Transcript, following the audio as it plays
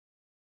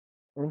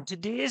In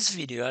today's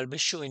video, I'll be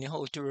showing you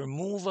how to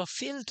remove a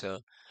filter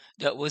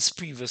that was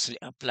previously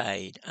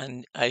applied,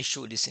 and I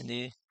showed this in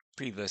the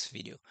previous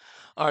video.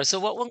 All right, so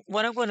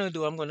what I'm going to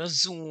do, I'm going to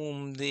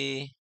zoom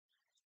the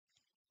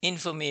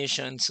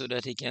information so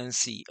that you can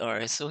see. All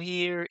right, so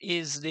here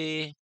is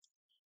the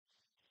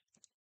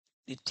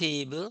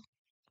table,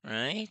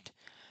 right?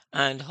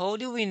 And how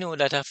do we know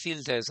that a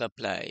filter is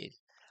applied?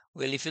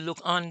 Well, if you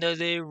look under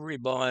the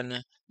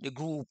ribbon, the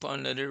group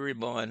under the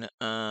ribbon,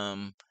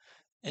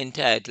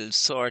 entitled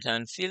Sort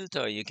and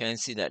Filter, you can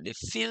see that the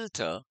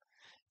filter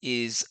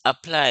is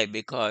applied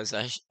because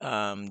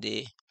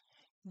the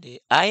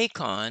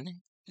icon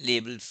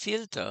labeled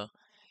filter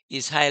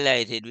is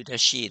highlighted with a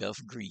shade of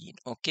green.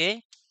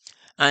 Okay,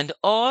 and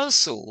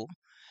also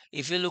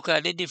if you look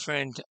at the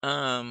different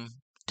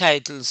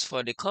titles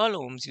for the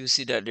columns, you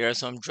see that there are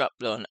some drop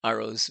down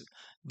arrows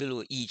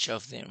below each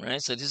of them,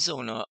 right? So this is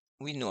how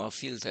we know a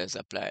filter is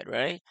applied,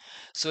 right?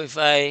 So if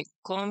I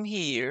come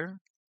here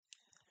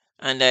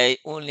and I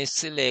only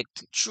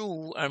select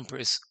true and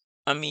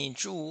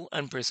true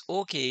and press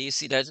OK, you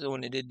see that's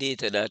only the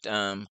data that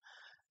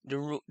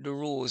the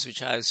rows which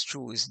has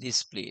true is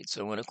displayed.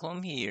 So I'm going to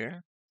come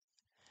here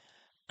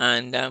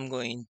and I'm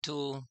going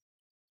to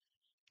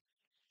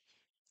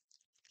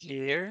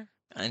clear,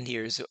 and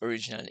here's the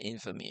original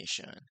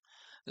information.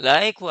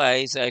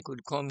 Likewise, I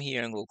could come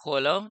here and go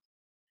color,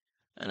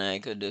 and I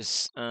could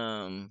just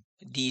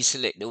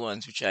deselect the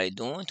ones which I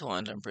don't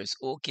want and press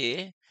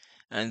OK,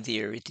 and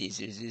there it is.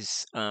 It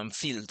is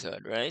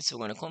filtered, right? So I'm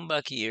going to come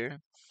back here,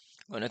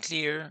 I'm going to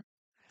clear,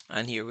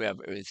 and here we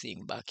have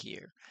everything back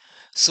here.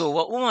 So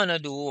what we want to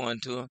do, we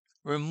want to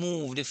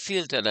remove the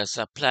filter that's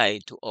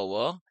applied to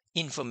our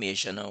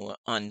information on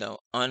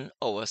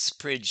our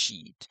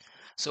spreadsheet.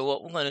 So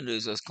what we're going to do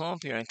is just come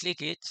up here and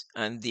click it,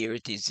 and there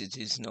it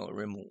is now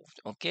removed.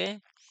 Okay,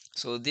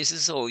 so this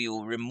is how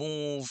you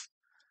remove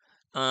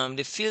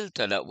the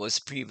filter that was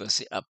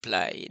previously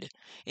applied.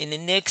 In the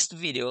next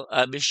video,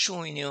 I'll be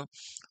showing you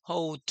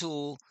how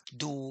to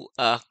do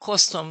a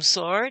custom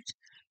sort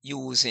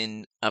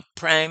using a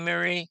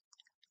primary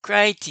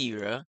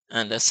criteria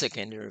and a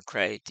secondary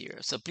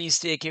criteria. So please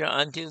take care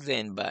until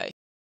then. Bye.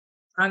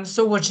 Thanks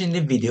for watching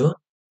the video,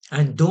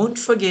 and don't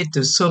forget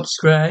to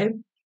subscribe,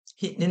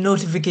 hit the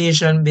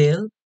notification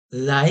bell,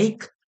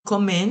 like,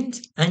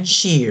 comment, and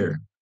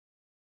share.